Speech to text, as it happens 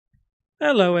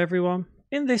Hello everyone.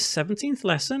 In this 17th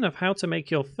lesson of how to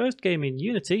make your first game in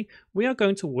Unity, we are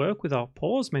going to work with our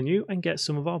pause menu and get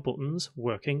some of our buttons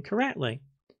working correctly.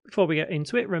 Before we get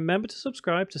into it, remember to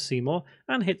subscribe to see more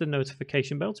and hit the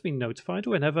notification bell to be notified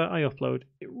whenever I upload.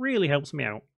 It really helps me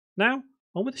out. Now,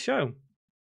 on with the show.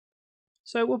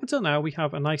 So up until now we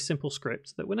have a nice simple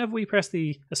script that whenever we press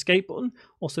the escape button,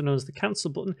 also known as the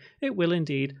cancel button, it will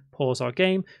indeed pause our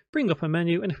game, bring up a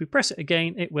menu, and if we press it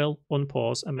again it will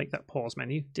unpause and make that pause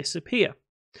menu disappear.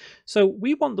 So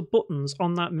we want the buttons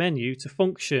on that menu to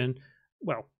function,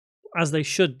 well, as they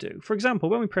should do. For example,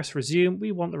 when we press resume,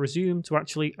 we want the resume to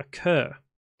actually occur.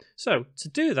 So to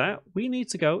do that, we need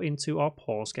to go into our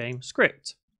pause game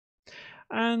script.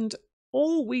 And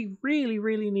all we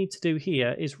really need to do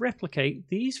here is replicate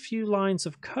these few lines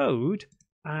of code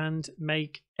and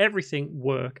make everything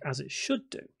work as it should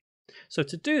do. So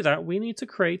to do that, we need to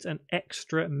create an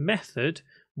extra method,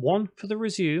 one for the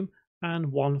resume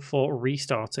and one for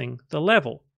restarting the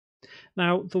level.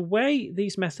 Now, the way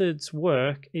these methods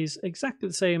work is exactly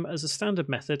the same as a standard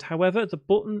method. However, the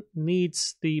button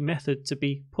needs the method to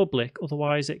be public,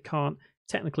 otherwise it can't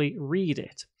technically read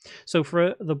it. So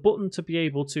for the button to be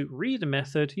able to read a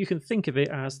method, you can think of it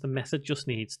as the method just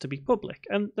needs to be public,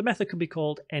 and the method can be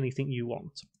called anything you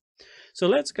want. So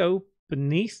let's go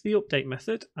beneath the update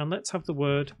method and let's have the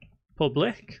word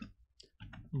public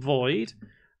void,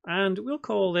 and we'll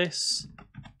call this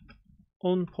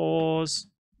unpause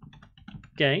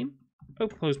game,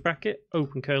 open close bracket,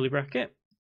 open curly bracket.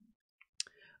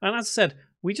 And as I said,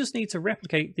 we just need to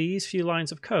replicate these few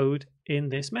lines of code in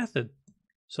this method.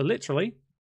 So literally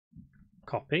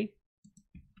copy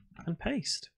and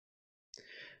paste.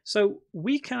 So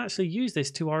we can actually use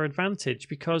this to our advantage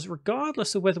because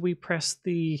regardless of whether we press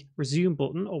the resume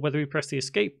button or whether we press the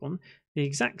escape button, the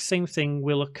exact same thing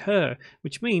will occur,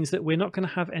 which means that we're not going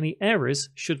to have any errors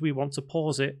should we want to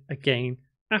pause it again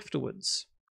afterwards.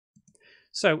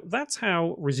 So that's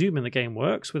how resuming the game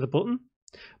works with a button.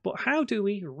 But how do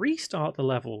we restart the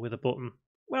level with a button?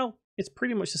 Well, it's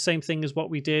pretty much the same thing as what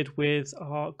we did with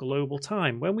our global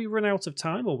time. When we run out of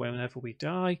time or whenever we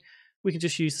die, we can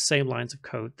just use the same lines of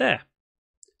code there.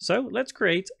 So let's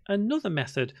create another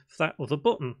method for that other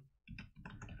button.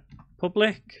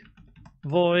 Public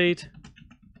void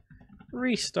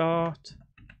restart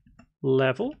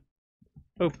level,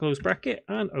 open close bracket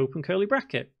and open curly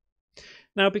bracket.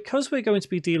 Now, because we're going to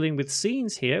be dealing with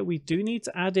scenes here, we do need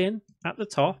to add in at the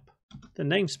top the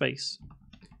namespace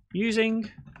using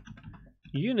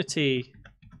Unity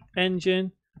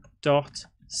engine dot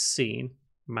scene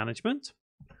management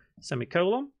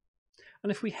semicolon. And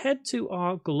if we head to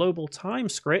our global time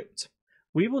script,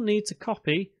 we will need to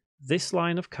copy this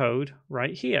line of code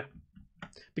right here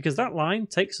because that line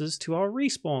takes us to our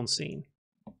respawn scene.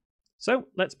 So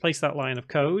let's place that line of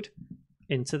code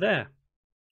into there.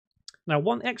 Now,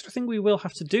 one extra thing we will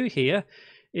have to do here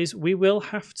is we will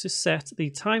have to set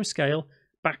the timescale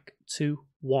back to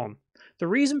 1. The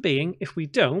reason being, if we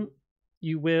don't,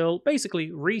 you will basically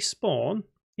respawn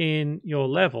in your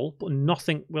level, but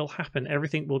nothing will happen.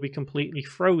 Everything will be completely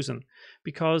frozen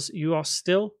because you are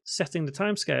still setting the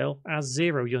timescale as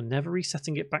 0. You're never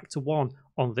resetting it back to 1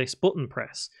 on this button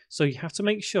press. So you have to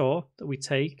make sure that we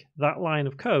take that line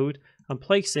of code and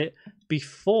place it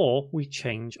before we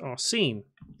change our scene.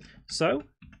 So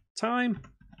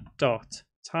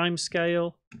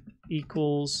time.timescale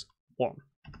equals 1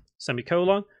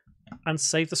 semicolon and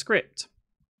save the script.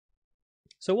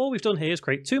 So all we've done here is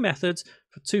create two methods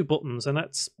for two buttons, and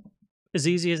that's as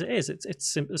easy as it is.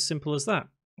 It's as simple as that.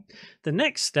 The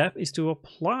next step is to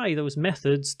apply those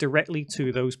methods directly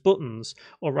to those buttons,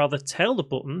 or rather tell the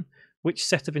button which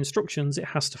set of instructions it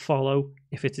has to follow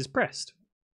if it is pressed.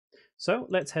 So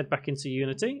let's head back into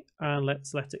Unity and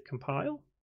let's let it compile.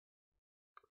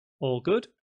 All good.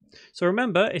 So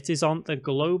remember, it is on the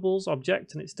globals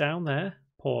object and it's down there,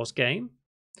 pause game.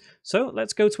 So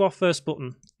let's go to our first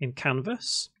button in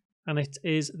Canvas, and it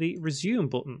is the resume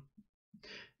button.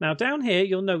 Now down here,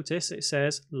 you'll notice it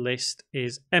says list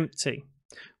is empty.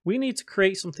 We need to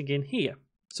create something in here.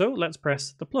 So let's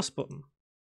press the plus button.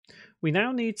 We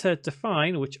now need to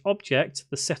define which object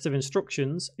the set of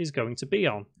instructions is going to be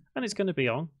on, and it's going to be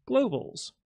on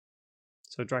globals.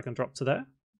 So drag and drop to there.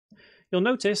 You'll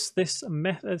notice this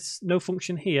no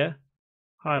function here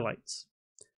highlights.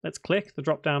 Let's click the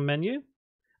drop down menu,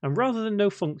 and rather than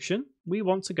no function, we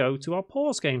want to go to our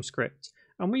pause game script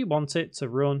and we want it to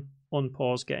run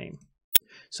unpause game.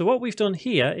 So what we've done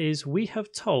here is we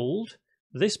have told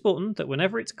this button that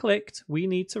whenever it's clicked, we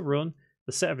need to run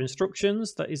the set of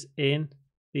instructions that is in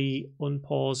the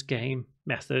unpause game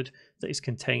method that is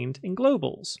contained in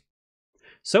globals.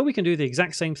 So we can do the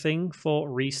exact same thing for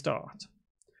restart.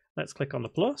 Let's click on the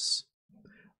plus.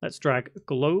 Let's drag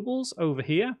globals over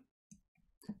here.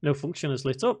 No function is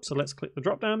lit up, so let's click the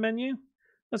drop down menu.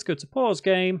 Let's go to pause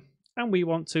game, and we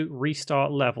want to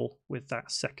restart level with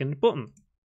that second button.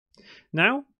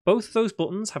 Now, both of those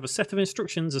buttons have a set of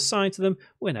instructions assigned to them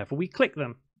whenever we click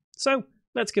them. So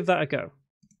let's give that a go.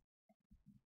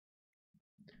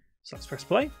 So let's press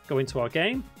play, go into our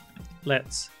game.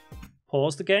 Let's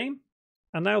pause the game,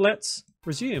 and now let's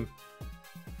resume.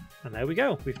 And there we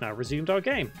go, we've now resumed our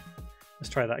game. Let's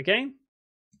try that again.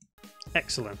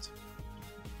 Excellent.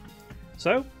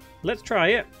 So let's try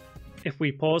it. If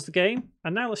we pause the game,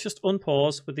 and now let's just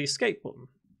unpause with the escape button.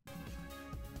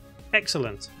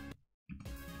 Excellent.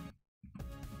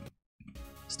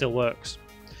 Still works.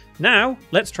 Now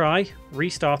let's try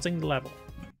restarting the level.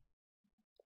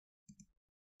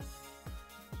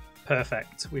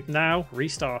 Perfect. We've now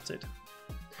restarted.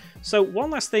 So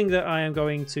one last thing that I am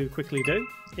going to quickly do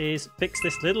is fix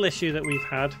this little issue that we've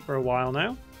had for a while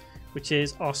now, which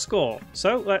is our score.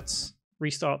 So let's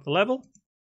restart the level,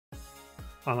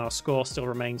 and our score still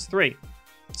remains 3.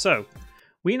 So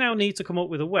we now need to come up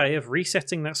with a way of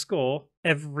resetting that score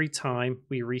every time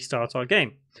we restart our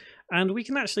game. And we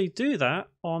can actually do that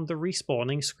on the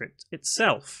respawning script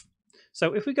itself.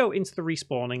 So if we go into the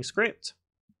respawning script,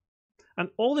 and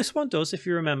all this one does, if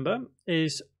you remember,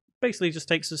 is basically just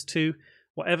takes us to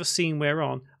whatever scene we're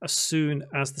on as soon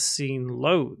as the scene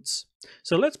loads.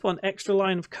 So let's put an extra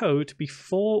line of code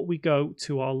before we go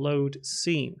to our load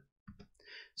scene.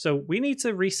 So we need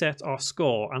to reset our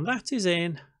score, and that is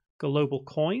in global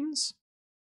coins.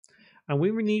 And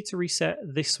we need to reset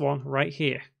this one right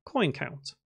here, coin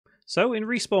count. So in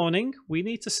respawning, we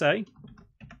need to say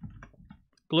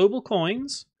global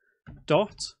coins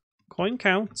dot coin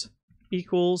count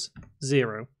equals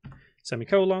 0,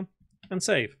 semicolon, and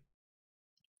save.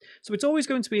 So it's always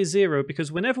going to be a 0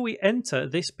 because whenever we enter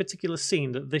this particular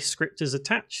scene that this script is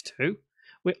attached to,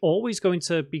 we're always going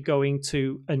to be going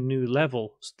to a new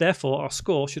level. Therefore, our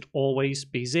score should always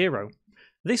be 0.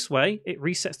 This way, it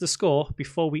resets the score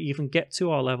before we even get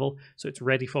to our level, so it's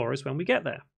ready for us when we get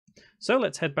there. So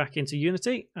let's head back into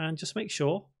Unity and just make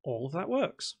sure all of that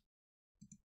works.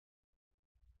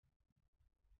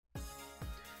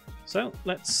 So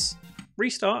let's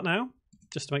restart now,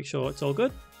 just to make sure it's all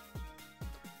good.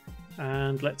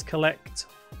 And let's collect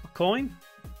a coin.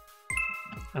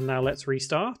 And now let's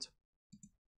restart.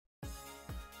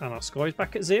 And our score is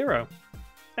back at 0.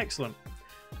 Excellent.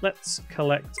 Let's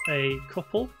collect a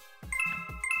couple.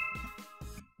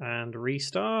 And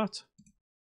restart.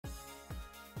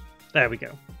 There we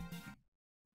go.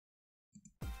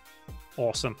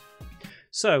 Awesome.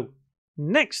 So,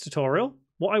 next tutorial,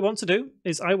 what I want to do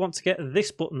is I want to get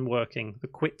this button working, the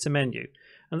quit to menu.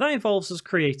 And that involves us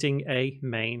creating a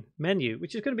main menu,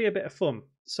 which is going to be a bit of fun.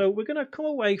 So we're going to come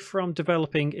away from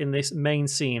developing in this main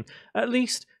scene, at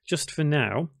least just for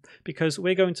now, because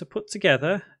we're going to put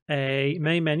together a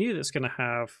main menu that's going to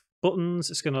have buttons.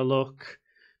 It's going to look,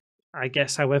 I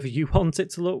guess, however you want it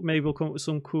to look. Maybe we'll come up with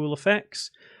some cool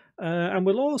effects. And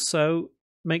we'll also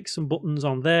make some buttons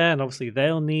on there, and obviously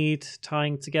they'll need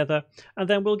tying together. And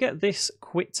then we'll get this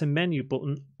quit to menu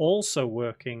button also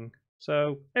working.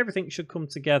 So everything should come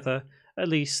together at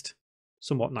least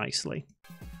somewhat nicely.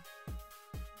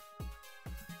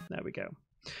 There we go.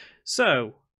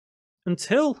 So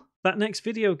until that next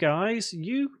video, guys,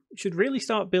 you should really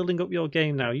start building up your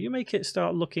game now. You make it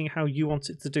start looking how you want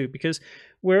it to do, because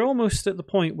we're almost at the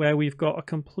point where we've got a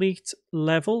complete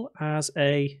level as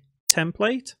a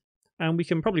template, and we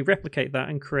can probably replicate that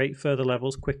and create further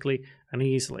levels quickly and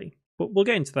easily. But we'll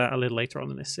get into that a little later on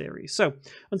in this series. So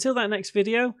until that next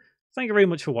video, thank you very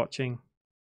much for watching.